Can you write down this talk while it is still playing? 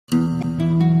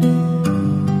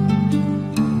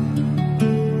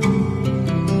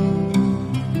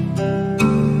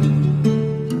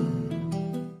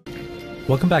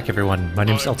Welcome back everyone, my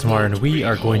name is Eltimar and we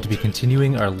are going to be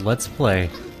continuing our Let's Play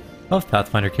of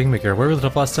Pathfinder Kingmaker. Where we left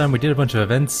off last time, we did a bunch of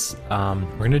events.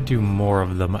 We're going to do more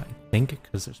of them, I think,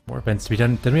 because there's more events to be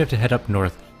done. Then we have to head up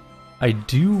north. I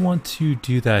do want to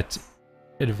do that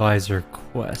advisor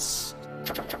quest.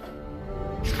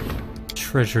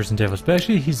 Treasures and devils, but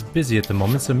actually he's busy at the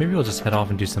moment, so maybe we'll just head off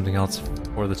and do something else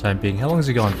for the time being. How long is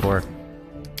he gone for?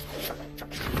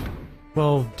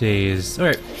 12 days.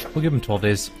 Alright, we'll give him 12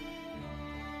 days.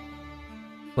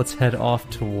 Let's head off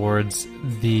towards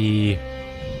the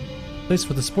place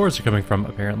where the spores are coming from,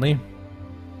 apparently.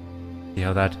 See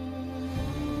how that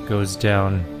goes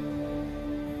down.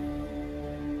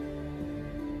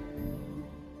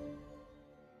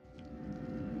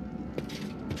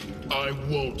 I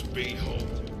won't be home.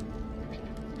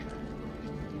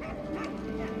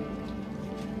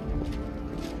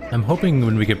 I'm hoping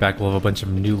when we get back we'll have a bunch of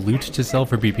new loot to sell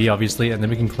for BP, obviously, and then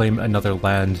we can claim another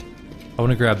land. I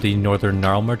want to grab the northern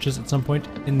Gnarl Marches at some point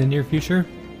in the near future.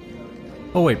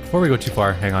 Oh wait, before we go too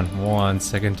far, hang on 1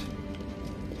 second.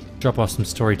 Drop off some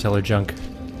storyteller junk.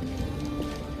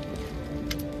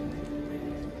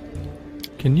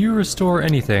 Can you restore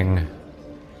anything?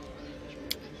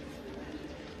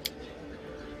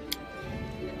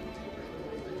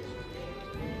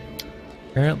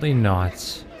 Apparently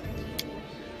not.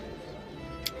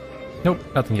 Nope,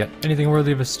 nothing yet. Anything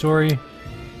worthy of a story?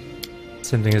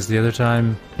 Same thing as the other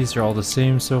time. These are all the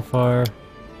same so far.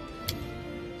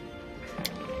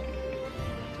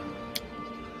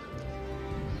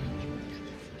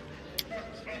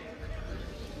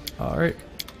 Alright.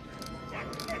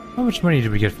 How much money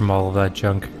did we get from all of that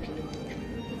junk?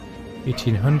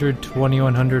 1800,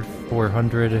 2100,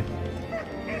 400.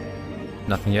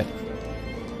 Nothing yet.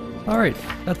 Alright,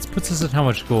 that puts us at how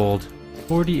much gold?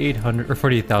 4,800, or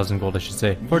 48,000 gold I should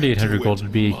say. 4,800 gold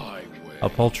would be a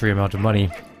paltry amount of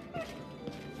money.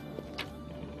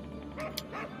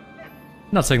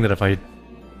 Not saying that if I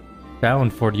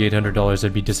found $4,800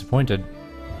 I'd be disappointed.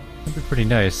 That'd be pretty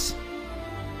nice.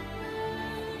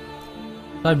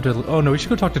 Time to... oh no, we should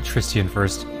go talk to Tristian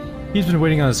first. He's been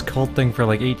waiting on his cult thing for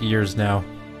like 8 years now.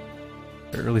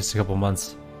 Or at least a couple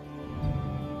months.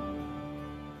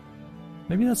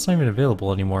 Maybe that's not even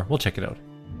available anymore. We'll check it out.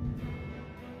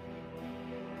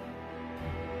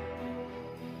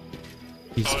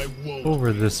 He's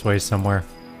over this way somewhere.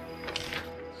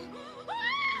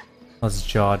 That's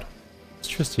Jod. It's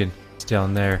Tristian. It's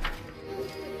down there.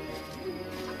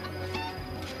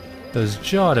 Does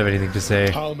Jod have anything to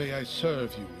say? How may I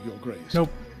serve you, your grace?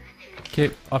 Nope.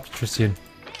 Okay, off to Tristian.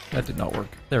 That did not work.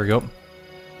 There we go.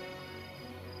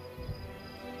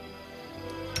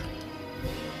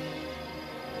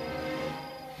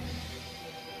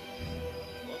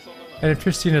 And if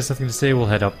Tristian has nothing to say, we'll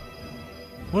head up.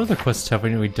 What other quests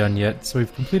haven't we done yet? So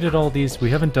we've completed all these. We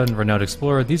haven't done Renowned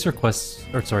Explorer. These are quests...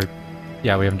 or sorry.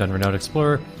 Yeah, we haven't done Renowned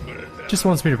Explorer. Just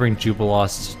wants me to bring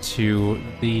Jubilost to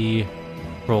the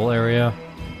roll area.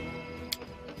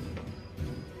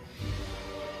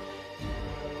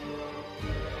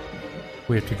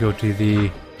 We have to go to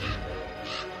the...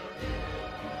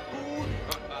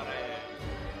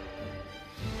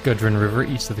 Gudrun River,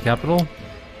 east of the capital.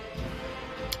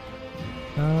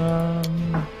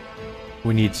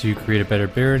 We need to create a better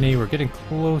barony. We're getting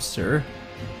closer.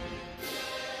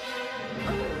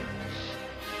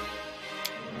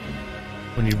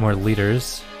 We need more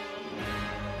leaders.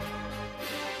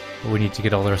 We need to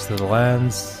get all the rest of the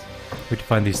lands. We have to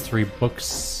find these 3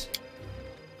 books.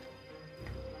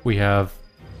 We have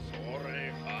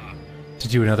to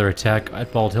do another attack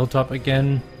at Bald Hilltop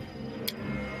again.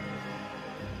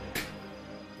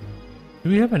 Do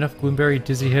we have enough Gloomberry,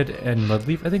 Dizzyhead, and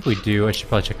Mudleaf? I think we do. I should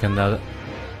probably check on that.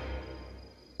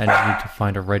 I just need to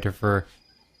find a writer for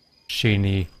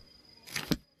Shaney.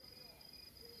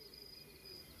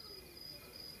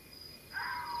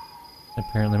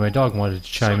 Apparently my dog wanted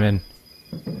to chime in.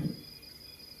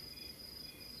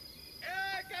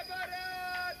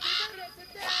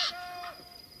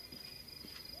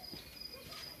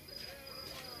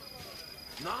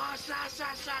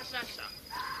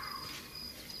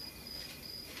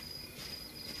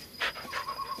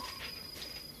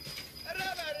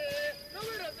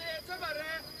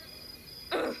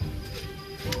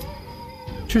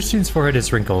 Tristian's forehead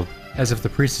is wrinkled, as if the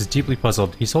priest is deeply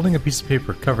puzzled. He's holding a piece of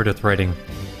paper covered with writing.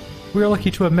 We are lucky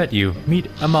to have met you. Meet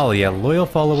Amalia, loyal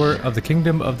follower of the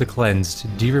Kingdom of the Cleansed.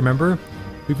 Do you remember?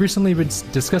 We've recently been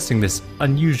discussing this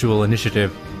unusual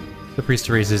initiative. The priest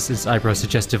raises his eyebrows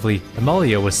suggestively.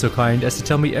 Amalia was so kind as to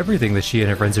tell me everything that she and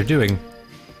her friends are doing.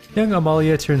 Young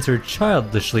Amalia turns her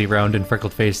childishly round and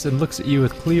freckled face and looks at you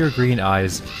with clear green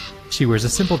eyes. She wears a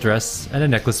simple dress and a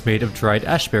necklace made of dried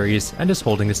ashberries and is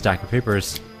holding a stack of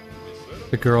papers.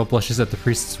 The girl blushes at the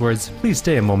priest's words. Please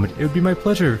stay a moment. It would be my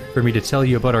pleasure for me to tell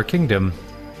you about our kingdom.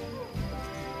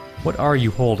 What are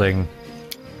you holding?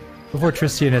 Before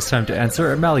Tristian has time to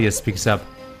answer, Amalia speaks up.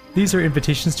 These are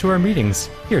invitations to our meetings.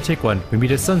 Here, take one. We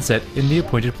meet at sunset in the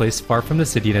appointed place far from the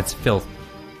city and its filth,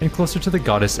 and closer to the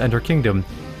goddess and her kingdom.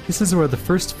 This is where the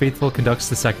first faithful conducts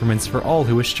the sacraments for all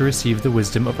who wish to receive the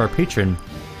wisdom of our patron.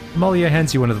 Amalia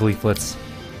hands you one of the leaflets.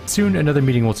 Soon another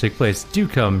meeting will take place. Do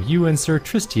come, you and Sir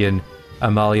Tristian.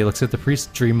 Amalia looks at the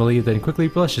priest dreamily, then quickly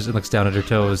blushes and looks down at her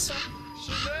toes.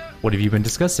 What have you been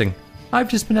discussing? I've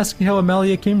just been asking how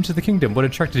Amalia came to the kingdom. What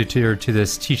attracted her to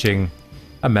this teaching?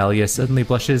 Amalia suddenly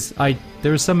blushes.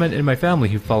 There was someone in my family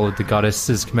who followed the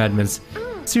goddess's commandments.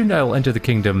 Soon I will enter the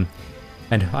kingdom,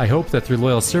 and I hope that through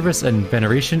loyal service and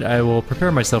veneration I will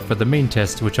prepare myself for the main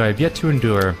test, which I have yet to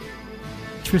endure.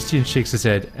 Tristian shakes his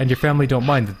head. And your family don't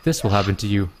mind that this will happen to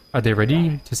you. Are they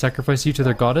ready to sacrifice you to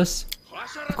their goddess?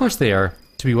 Of course they are.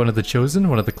 To be one of the chosen,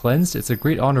 one of the cleansed, it's a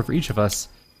great honor for each of us.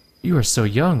 You are so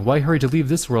young. Why hurry to leave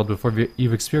this world before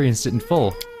you've experienced it in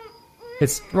full?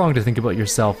 It's wrong to think about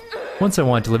yourself. Once I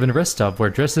wanted to live in a rest stop, wear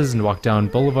dresses and walk down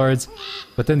boulevards,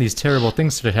 but then these terrible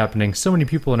things started happening. So many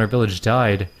people in our village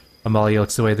died. Amalia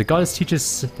looks away. The goddess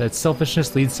teaches that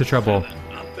selfishness leads to trouble.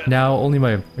 Now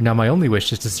my only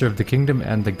wish is to serve the kingdom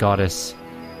and the goddess.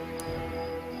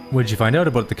 What did you find out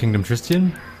about the kingdom,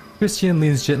 Tristian? Tristian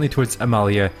leans gently towards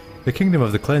Amalia. The kingdom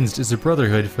of the cleansed is a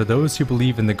brotherhood for those who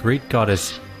believe in the great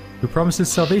goddess, who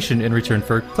promises salvation in return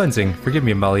for cleansing. Forgive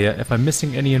me, Amalia, if I'm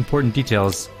missing any important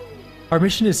details. Our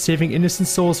mission is saving innocent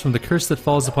souls from the curse that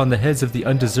falls upon the heads of the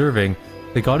undeserving.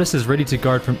 The goddess is ready to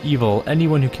guard from evil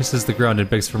anyone who kisses the ground and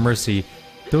begs for mercy.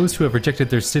 Those who have rejected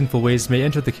their sinful ways may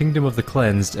enter the kingdom of the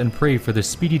cleansed and pray for their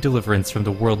speedy deliverance from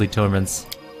the worldly torments.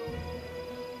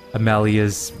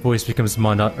 Amalia's voice becomes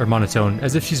monotone,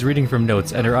 as if she's reading from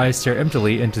notes, and her eyes stare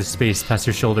emptily into space past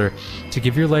her shoulder. To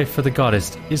give your life for the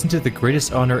goddess, isn't it the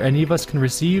greatest honor any of us can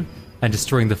receive? And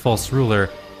destroying the false ruler,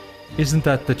 isn't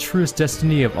that the truest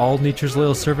destiny of all nature's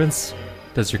loyal servants?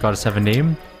 Does your goddess have a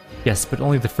name? Yes, but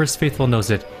only the first faithful knows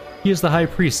it. He is the high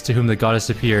priest to whom the goddess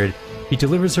appeared. He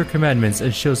delivers her commandments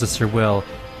and shows us her will.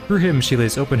 Through him she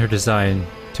lays open her design,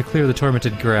 to clear the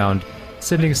tormented ground,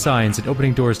 sending signs and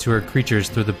opening doors to her creatures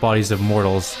through the bodies of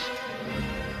mortals.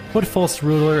 What false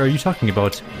ruler are you talking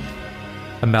about?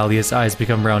 Amalia's eyes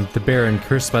become round. The Baron,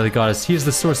 cursed by the goddess, he is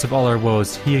the source of all our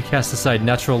woes. He had cast aside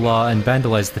natural law and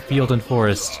vandalized the field and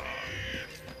forest.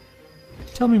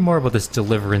 Tell me more about this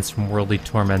deliverance from worldly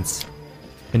torments.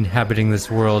 Inhabiting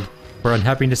this world, where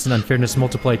unhappiness and unfairness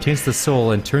multiply, taints the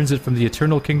soul and turns it from the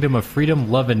eternal kingdom of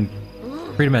freedom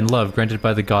and love granted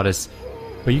by the goddess.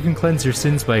 But you can cleanse your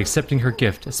sins by accepting her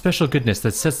gift, a special goodness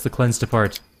that sets the cleansed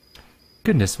apart.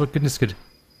 Goodness, what goodness could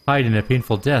hide in a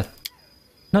painful death?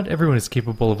 Not everyone is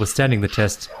capable of withstanding the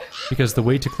test, because the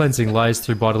way to cleansing lies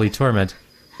through bodily torment,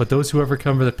 but those who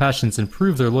overcome the passions and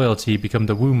prove their loyalty become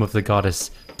the womb of the goddess,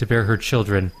 to bear her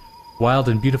children. Wild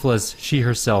and beautiful as she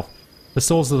herself, the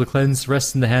souls of the cleansed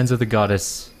rest in the hands of the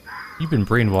goddess. You've been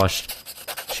brainwashed.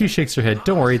 She shakes her head.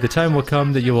 Don't worry, the time will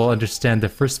come that you will understand the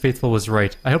first faithful was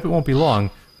right. I hope it won't be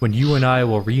long, when you and I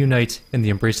will reunite in the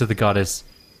embrace of the goddess.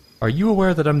 Are you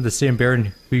aware that I'm the same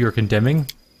Baron who you're condemning?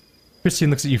 Tristian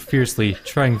looks at you fiercely,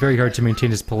 trying very hard to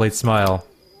maintain his polite smile.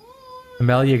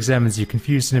 Amalia examines you,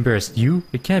 confused and embarrassed. You?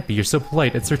 It can't be, you're so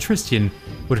polite, and Sir Tristian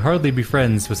would hardly be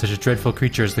friends with such a dreadful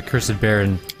creature as the cursed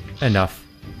Baron. Enough.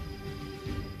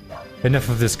 Enough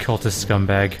of this cultist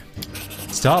scumbag.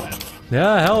 Stop!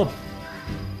 Yeah, help!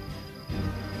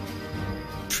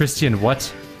 Tristian,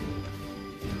 what?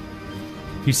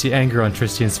 You see anger on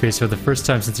Tristian's face for the first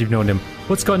time since you've known him.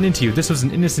 What's gotten into you? This was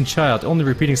an innocent child, only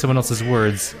repeating someone else's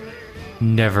words.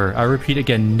 Never, I repeat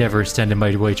again, never stand in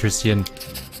my way, Tristian.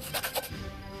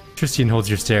 Tristian holds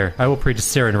your stare. I will pray to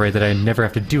Sarenrae that I never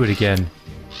have to do it again.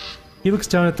 He looks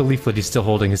down at the leaflet he's still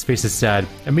holding. His face is sad.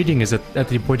 A meeting is at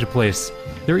the appointed place.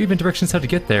 There are even directions how to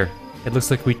get there. It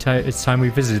looks like it's time we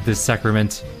visited this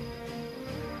sacrament.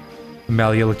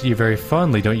 Amalia looked at you very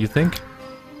fondly, don't you think?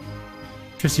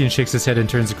 Tristian shakes his head and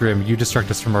turns grim. You distract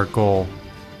us from our goal.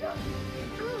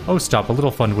 Oh, stop. A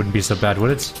little fun wouldn't be so bad, would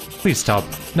it? Please stop.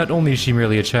 Not only is she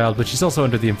merely a child, but she's also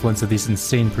under the influence of these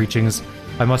insane preachings.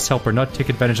 I must help her, not take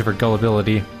advantage of her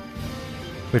gullibility.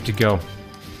 We have to go.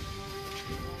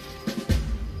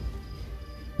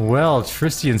 Well,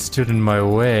 Tristian stood in my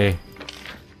way.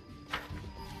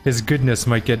 His goodness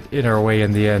might get in our way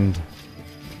in the end.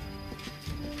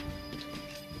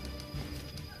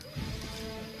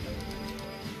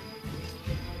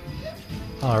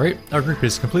 Alright, our group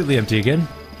is completely empty again,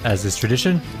 as is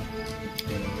tradition.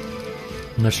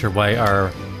 I'm not sure why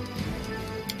our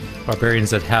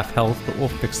barbarian's at half health, but we'll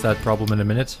fix that problem in a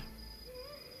minute.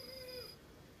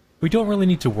 We don't really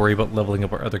need to worry about leveling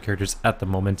up our other characters at the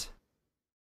moment.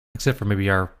 Except for maybe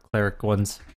our cleric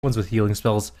ones with healing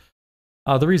spells.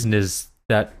 The reason is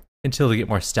that until they get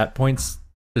more stat points,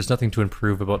 there's nothing to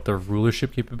improve about their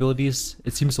rulership capabilities.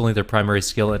 It seems only their primary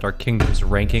skill and our kingdom's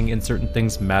ranking in certain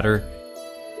things matter.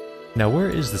 Now where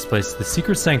is this place? The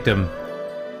Secret Sanctum.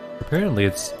 Apparently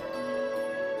it's...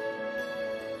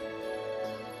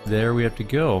 there we have to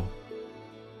go.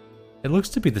 It looks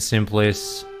to be the same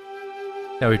place.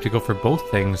 Now we have to go for both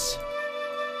things.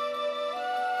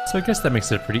 So I guess that makes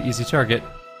it a pretty easy target.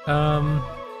 No,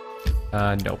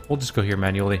 we'll just go here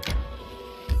manually.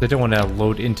 I don't want to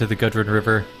load into the Gudrun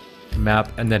River map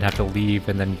and then have to leave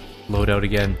and then load out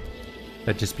again.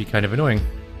 That'd just be kind of annoying.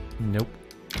 Nope.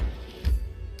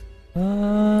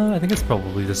 I think it's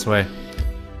probably this way.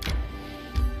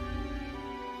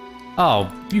 Oh,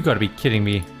 you gotta be kidding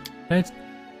me.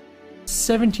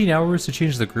 17 hours to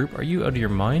change the group? Are you out of your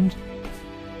mind?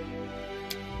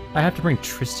 I have to bring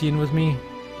Tristian with me?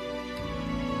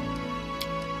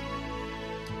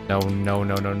 No,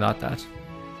 not that.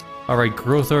 Alright,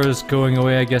 Grothar is going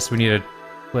away. I guess we need a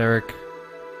cleric.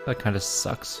 That kind of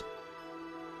sucks.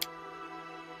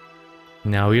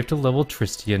 Now we have to level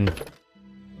Tristian.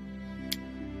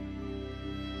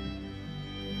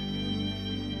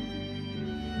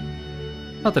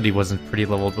 Not that he wasn't pretty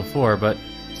leveled before, but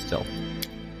still.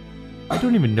 I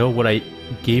don't even know what I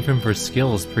gave him for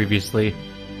skills previously.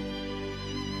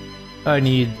 I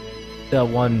need that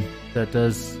one that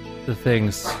does the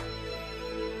things.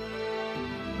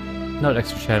 Not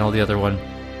extra channel, the other one.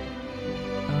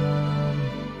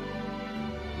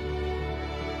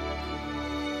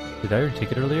 Did I already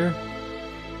take it earlier?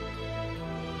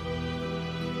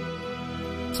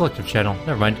 Selective channel,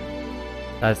 never mind.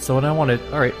 That's the one I wanted.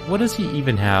 Alright, what does he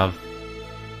even have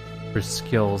for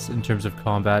skills in terms of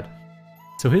combat?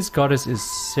 So his goddess is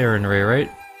Sarenrae,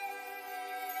 right?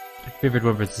 My favorite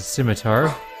weapon is the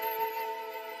scimitar.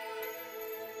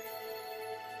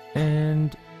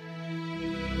 And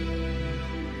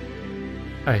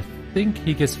I think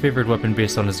he gets favored weapon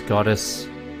based on his goddess.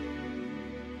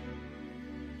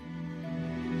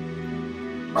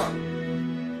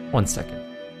 One second.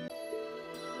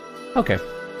 Okay.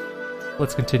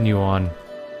 Let's continue on.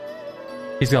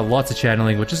 He's got lots of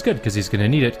channeling, which is good because he's going to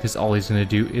need it, because all he's going to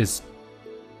do is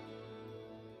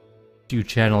do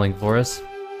channeling for us.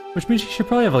 Which means he should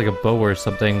probably have like a bow or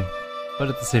something, but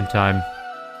at the same time,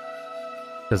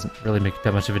 doesn't really make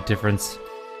that much of a difference.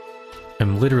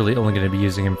 I'm literally only going to be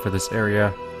using him for this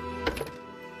area.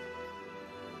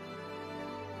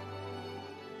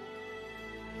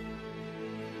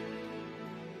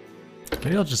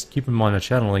 Maybe I'll just keep him on a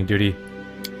channeling duty.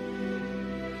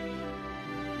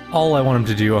 All I want him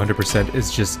to do 100%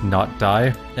 is just not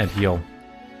die and heal.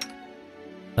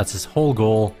 That's his whole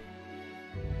goal.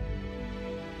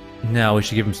 Now we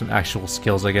should give him some actual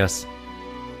skills, I guess.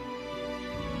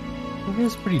 Well, he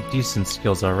has pretty decent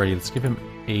skills already. Let's give him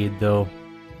aid, though.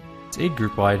 It's aid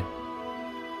group-wide.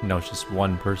 No, it's just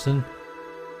one person.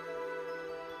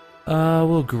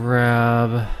 We'll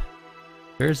grab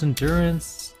Bear's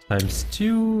Endurance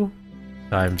 ×2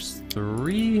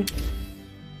 ×3.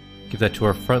 Give that to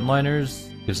our frontliners.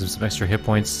 Gives them some extra hit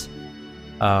points.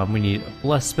 We need a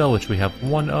Bless spell, which we have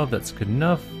one of. That's good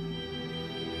enough.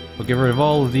 We'll get rid of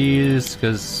all of these,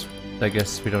 because I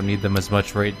guess we don't need them as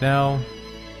much right now.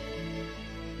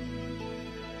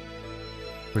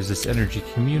 Resist Energy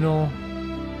Communal.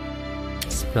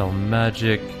 Spell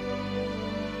Magic.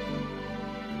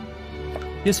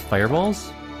 He has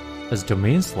Fireballs as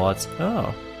domain slots.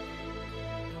 Oh.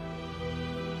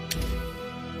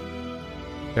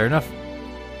 Fair enough.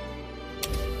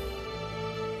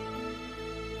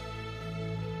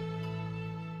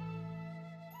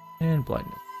 And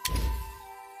blindness.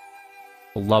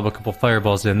 We'll lob a couple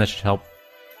fireballs in, that should help.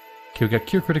 Okay, we got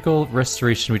Cure Critical,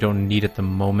 Restoration we don't need at the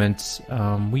moment.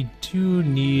 We do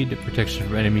need Protection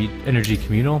from Enemy Energy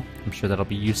Communal. I'm sure that'll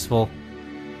be useful.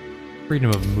 Freedom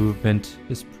of Movement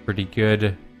is pretty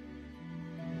good.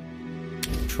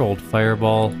 Controlled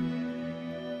Fireball.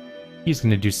 He's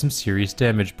going to do some serious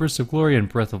damage. Burst of Glory and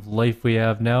Breath of Life we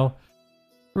have now.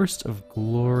 Burst of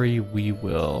Glory we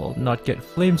will not get.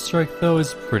 Flame Strike though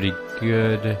is pretty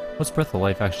good. What's Breath of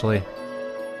Life actually?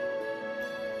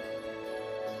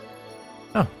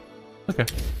 Oh, okay.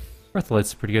 Breath of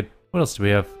Life's pretty good. What else do we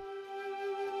have?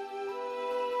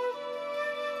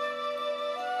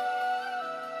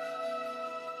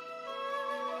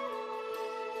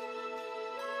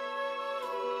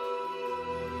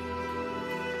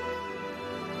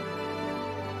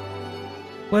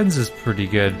 Cleanse is pretty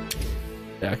good,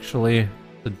 actually.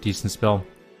 It's a decent spell.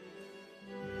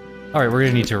 Alright, we're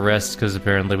gonna need to rest because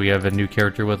apparently we have a new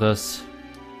character with us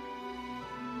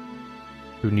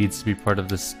who needs to be part of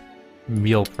this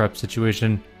meal prep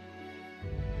situation.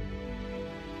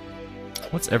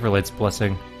 What's Everlight's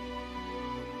blessing?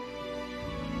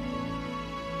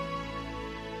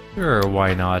 Sure,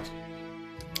 why not?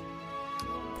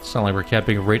 It's not like we're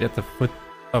camping right at the foot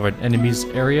of an enemy's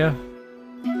area.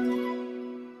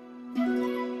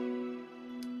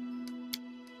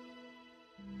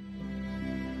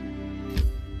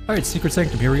 Alright, Secret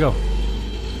Sanctum, here we go.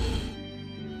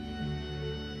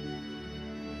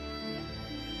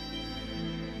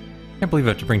 Can't believe I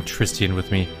have to bring Tristian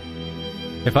with me.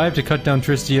 If I have to cut down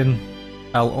Tristian,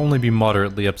 I'll only be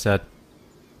moderately upset.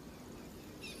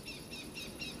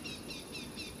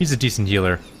 He's a decent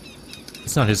healer.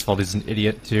 It's not his fault he's an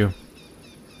idiot, too.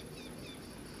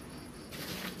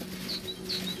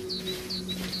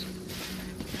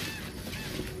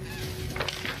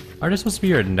 Are they supposed to be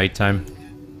here at nighttime?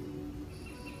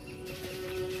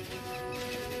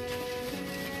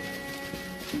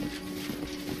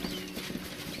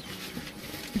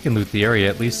 We can loot the area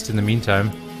at least in the meantime.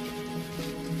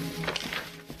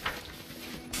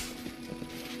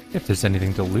 If there's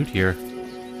anything to loot here.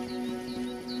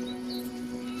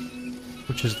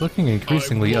 Which is looking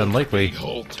increasingly unlikely.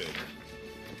 Are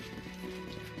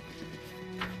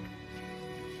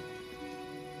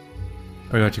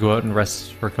we going to go out and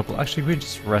rest for a couple? Actually, we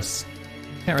just rest.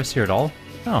 Can't rest here at all?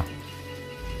 Oh.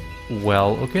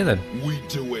 Well, okay then. We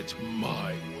do it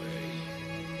my way.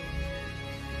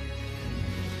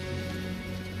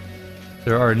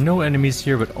 There are no enemies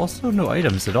here, but also no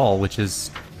items at all, which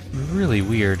is really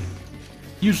weird.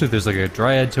 Usually there's like a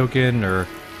Dryad token, or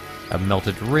a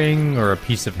melted ring, or a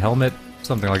piece of helmet,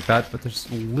 something like that, but there's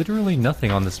literally nothing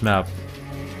on this map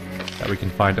that we can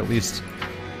find, at least.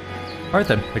 Alright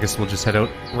then, I guess we'll just head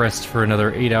out, rest for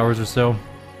another 8 hours or so.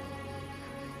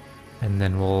 And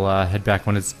then we'll head back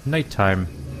when it's nighttime.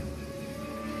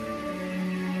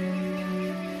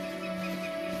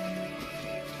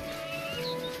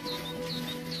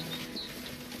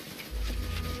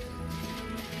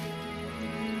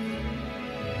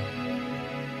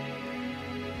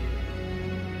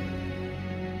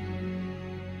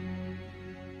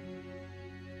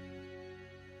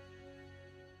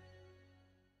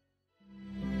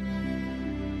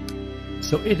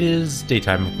 So it is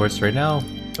daytime, of course, right now.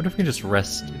 What if we can just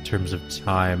rest in terms of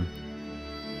time?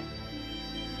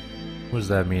 What does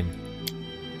that mean?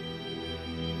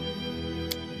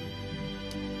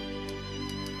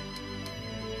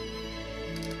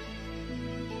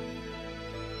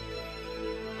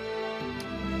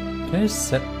 Can I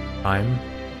set time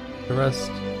to rest?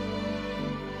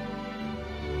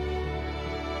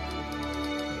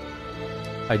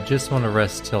 I just want to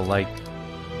rest till like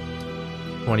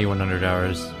 2100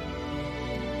 hours.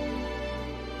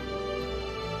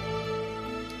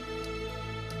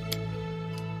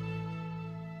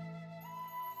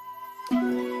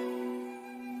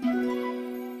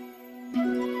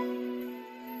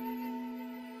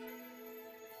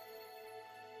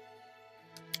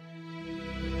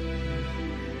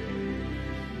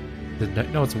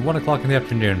 No, it's 1 o'clock in the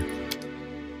afternoon.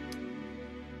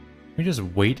 Can we just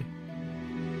wait?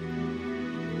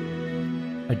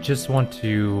 I just want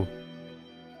to...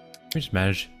 Let me just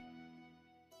manage.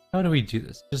 How do we do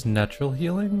this? Just natural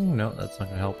healing? No, that's not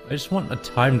gonna help. I just want a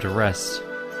time to rest.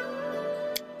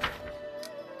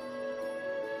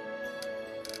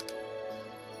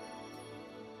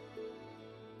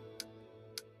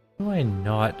 How do I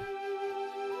not...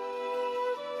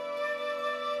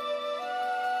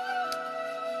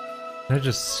 Can I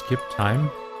just skip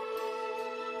time?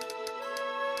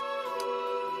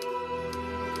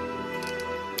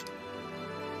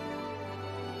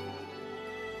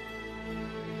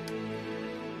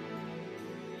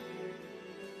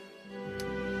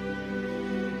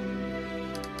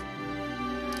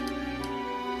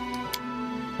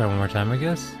 Try one more time, I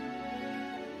guess.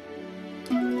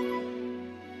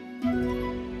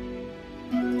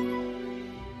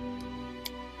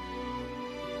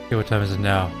 Okay, what time is it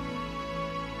now?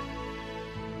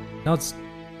 Now it's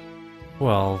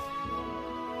 12.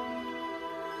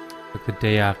 Like the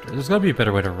day after. There's gotta be a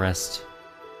better way to rest.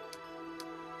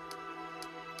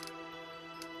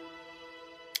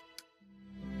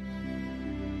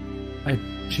 I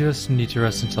just need to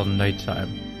rest until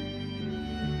nighttime.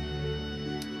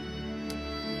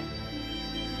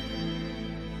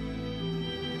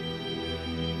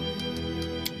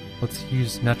 Let's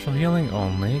use natural healing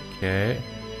only, okay.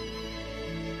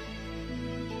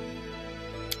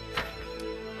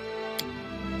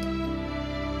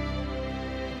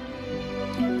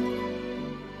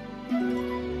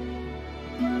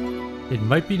 It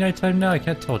might be nighttime now. I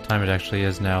can't tell what time it actually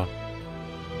is now.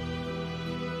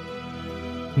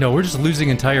 No, we're just losing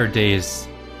entire days.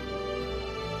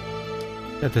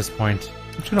 At this point.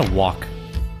 I'm just gonna walk.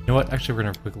 You know what? Actually, we're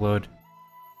gonna quick load.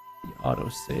 The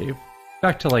autosave.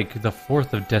 Back to like the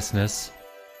 4th of Decimus.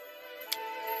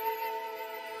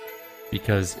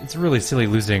 Because it's really silly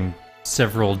losing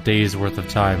several days worth of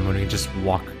time when we can just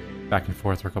walk back and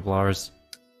forth for a couple hours.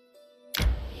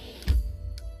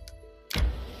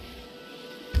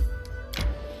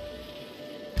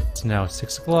 It's now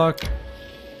 6 o'clock,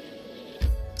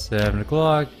 7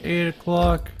 o'clock, 8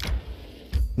 o'clock,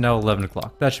 now 11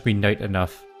 o'clock. That should be night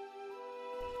enough.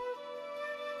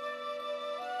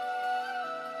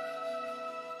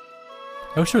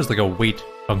 I wish there was like a wait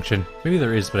function. Maybe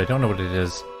there is, but I don't know what it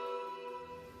is.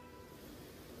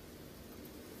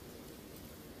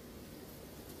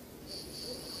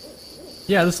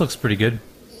 Yeah, this looks pretty good.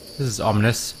 This is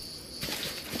ominous.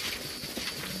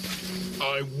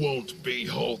 I won't be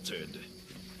halted.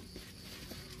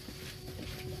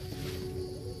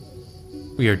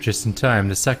 We are just in time.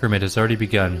 The sacrament has already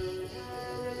begun.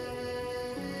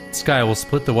 The sky will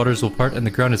split, the waters will part, and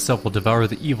the ground itself will devour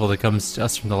the evil that comes to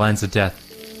us from the lands of death.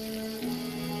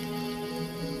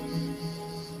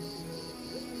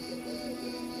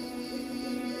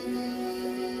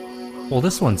 Well,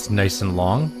 this one's nice and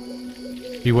long.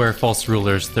 Beware false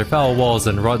rulers. Their foul walls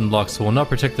and rotten locks will not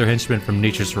protect their henchmen from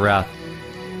nature's wrath.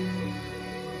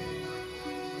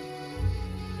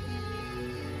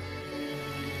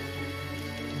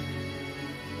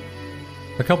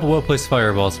 A couple well-placed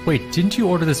fireballs. Wait, didn't you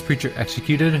order this preacher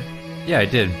executed? Yeah, I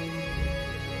did.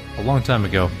 A long time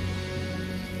ago.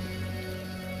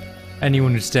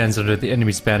 Anyone who stands under the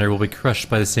enemy's banner will be crushed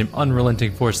by the same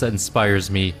unrelenting force that inspires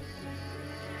me.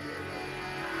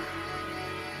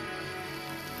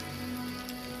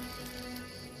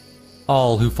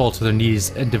 All who fall to their knees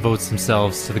and devotes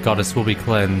themselves to the goddess will be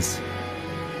cleansed.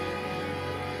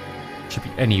 Should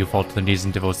be any who fall to their knees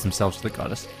and devotes themselves to the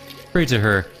goddess. Pray to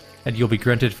her, and you'll be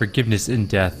granted forgiveness in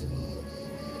death.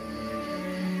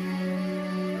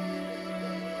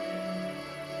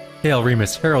 Hail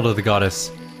Remus, herald of the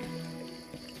goddess.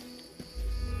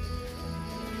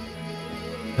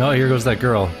 Oh, here goes that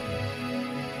girl.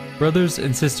 Brothers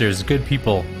and sisters, good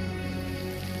people.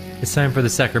 It's time for the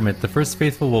sacrament. The first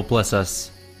faithful will bless us.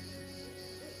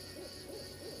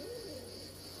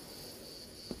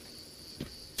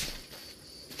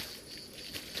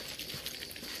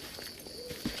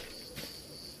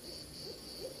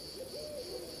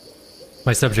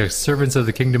 My subjects, servants of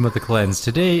the kingdom of the cleansed,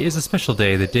 today is a special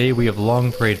day, the day we have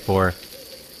long prayed for.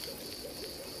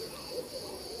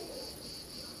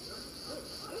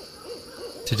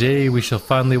 Today we shall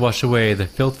finally wash away the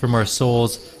filth from our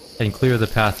souls and clear the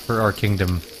path for our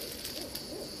kingdom.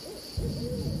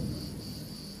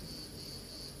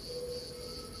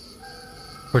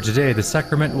 For today, the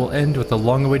sacrament will end with a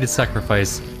long-awaited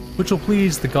sacrifice, which will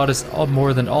please the goddess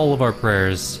more than all of our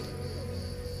prayers.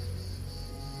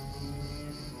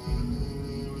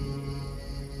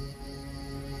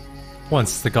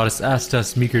 Once, the goddess asked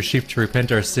us meager sheep to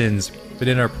repent our sins, but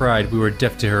in our pride we were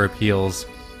deaf to her appeals.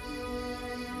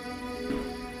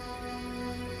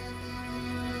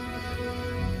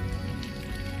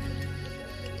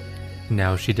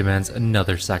 Now she demands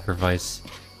another sacrifice.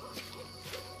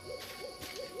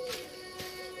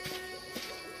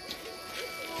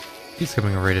 He's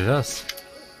coming right at us.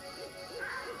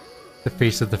 The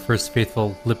face of the first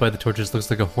faithful, lit by the torches, looks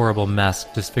like a horrible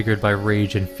mask disfigured by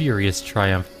rage and furious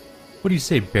triumph. What do you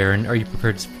say, Baron? Are you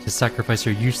prepared to sacrifice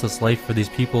your useless life for these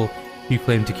people you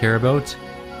claim to care about?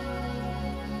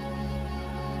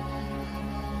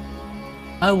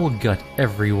 I will gut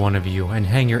every one of you and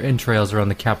hang your entrails around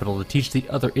the capital to teach the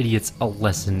other idiots a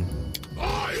lesson.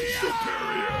 I'm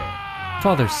superior!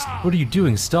 Father, what are you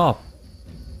doing? Stop!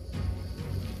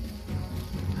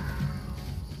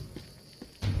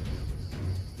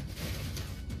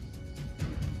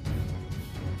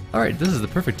 Alright, this is the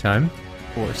perfect time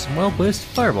for some well-placed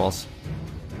fireballs.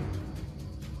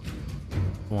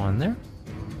 One there.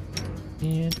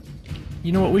 And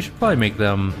you know what, we should probably make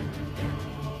them,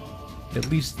 at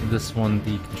least this one,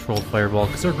 the controlled fireball,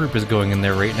 because our group is going in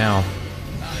there right now.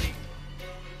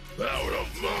 Out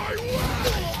of my way!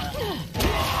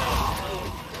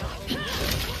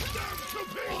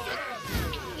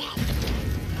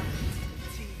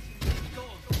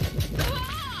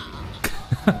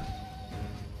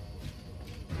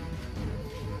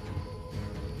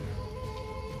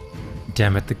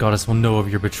 Damn it, the goddess will know of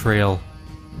your betrayal.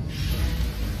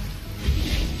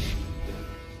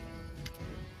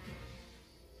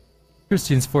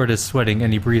 Christian's forehead is sweating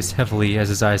and he breathes heavily as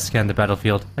his eyes scan the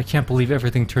battlefield. I can't believe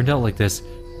everything turned out like this.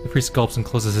 The priest gulps and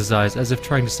closes his eyes as if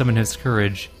trying to summon his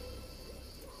courage.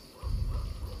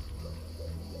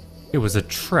 It was a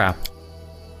trap.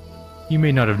 You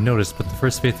may not have noticed, but the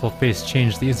first faithful face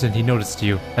changed the instant he noticed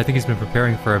you. I think he's been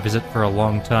preparing for our visit for a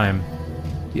long time.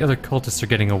 The other cultists are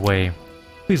getting away.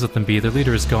 Please let them be. Their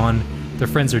leader is gone. Their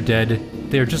friends are dead.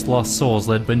 They are just lost souls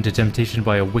led into temptation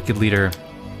by a wicked leader.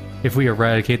 If we are to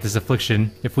eradicate this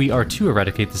affliction,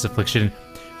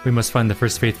 we must find the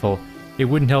first faithful. It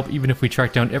wouldn't help even if we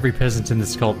tracked down every peasant in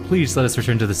this cult. Please let us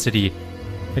return to the city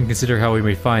and consider how we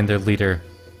may find their leader.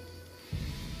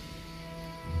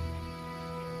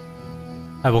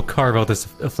 I will carve out this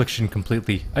affliction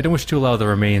completely. I don't wish to allow the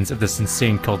remains of this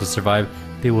insane cult to survive.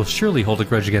 They will surely hold a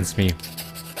grudge against me.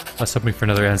 I was hoping for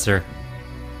another answer.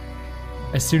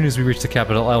 As soon as we reach the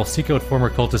capital, I will seek out former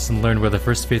cultists and learn where the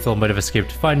first faithful might have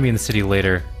escaped. Find me in the city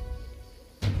later.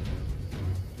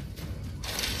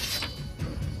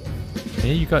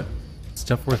 Hey, you got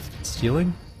stuff worth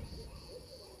stealing?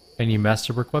 Any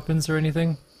masterwork weapons or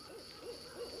anything?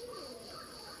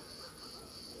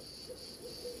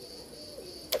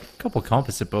 Couple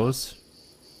composite bows.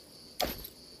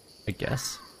 I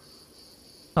guess.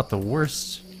 Not the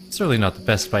worst. Certainly not the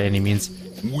best by any means.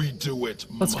 We do it.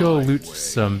 Let's go loot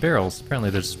some barrels. Apparently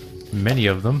there's many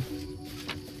of them.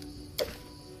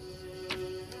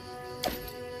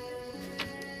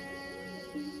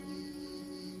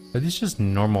 Are these just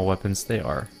normal weapons? They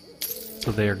are.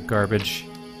 So they are garbage.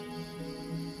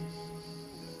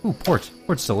 Ooh, port.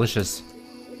 Port's delicious.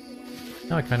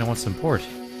 Now I kind of want some port.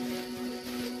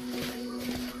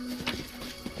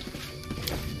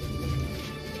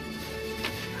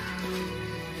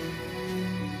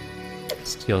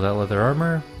 Steal that leather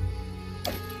armor.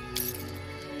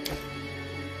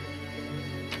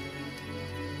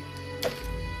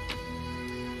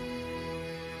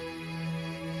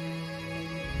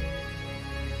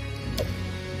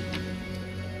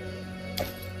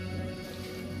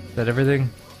 Is that everything?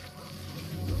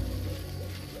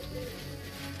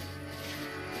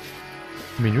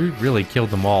 I mean, we really killed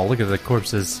them all. Look at the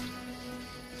corpses.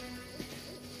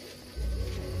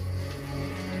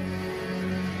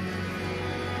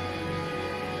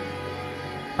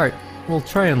 Alright, we'll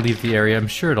try and leave the area. I'm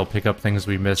sure it'll pick up things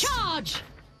we missed. Charge!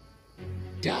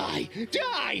 Die!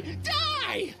 Die!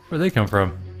 Die! Where'd they come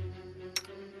from?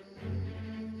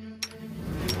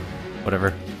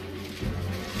 Whatever.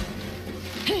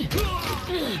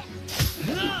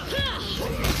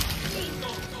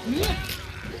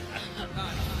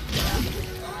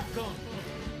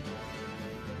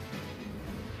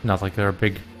 Not like they're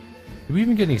big... Did we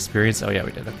even get any experience? Oh yeah,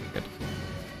 we did. Okay, good.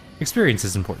 Experience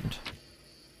is important.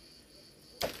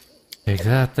 Take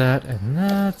that, that, and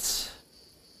that.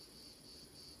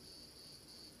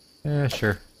 Yeah,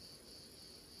 sure.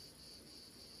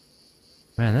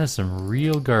 Man, that's some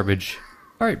real garbage.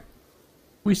 Alright.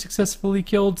 We successfully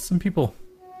killed some people.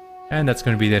 And that's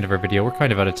going to be the end of our video. We're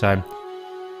kind of out of time.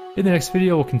 In the next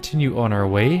video, we'll continue on our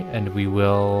way, and we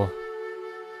will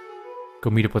go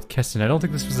meet up with Keston. I don't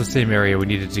think this was the same area we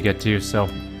needed to get to, so...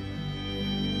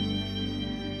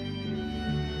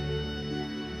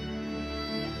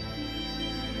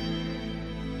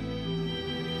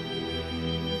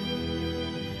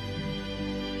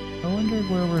 I wonder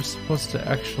where we're supposed to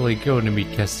actually go to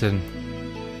meet Keston.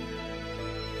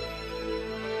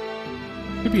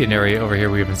 Could be an area over here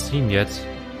we haven't seen yet.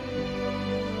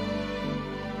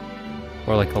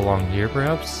 Or like along here,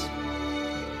 perhaps?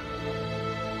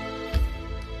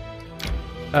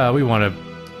 We want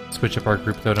to switch up our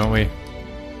group though, don't we?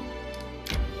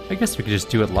 I guess we could just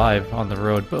do it live on the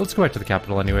road, but let's go back to the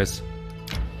capital anyways.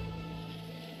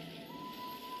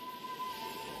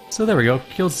 So there we go,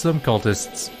 killed some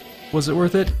cultists. Was it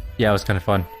worth it? Yeah, it was kind of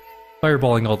fun.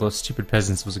 Fireballing all those stupid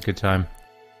peasants was a good time.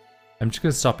 I'm just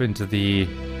gonna stop into the...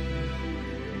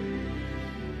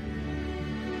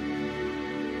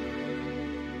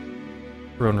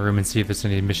 throne room and see if there's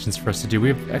any missions for us to do. We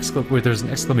have there's an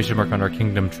exclamation mark on our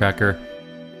kingdom tracker.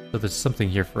 So there's something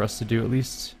here for us to do at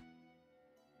least.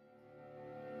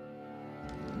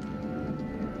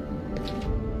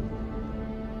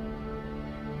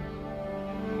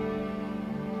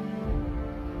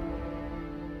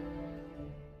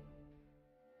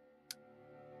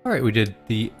 Alright, we did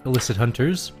the illicit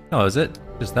hunters. Oh, is it?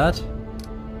 Just that?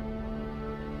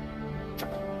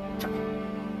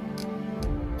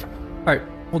 Alright,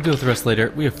 we'll deal with the rest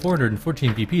later. We have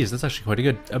 414 BPs. That's actually quite a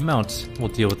good amount. We'll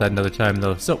deal with that another time,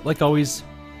 though. So, like always,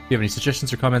 if you have any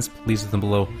suggestions or comments, please leave them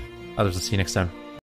below. Others will see you next time.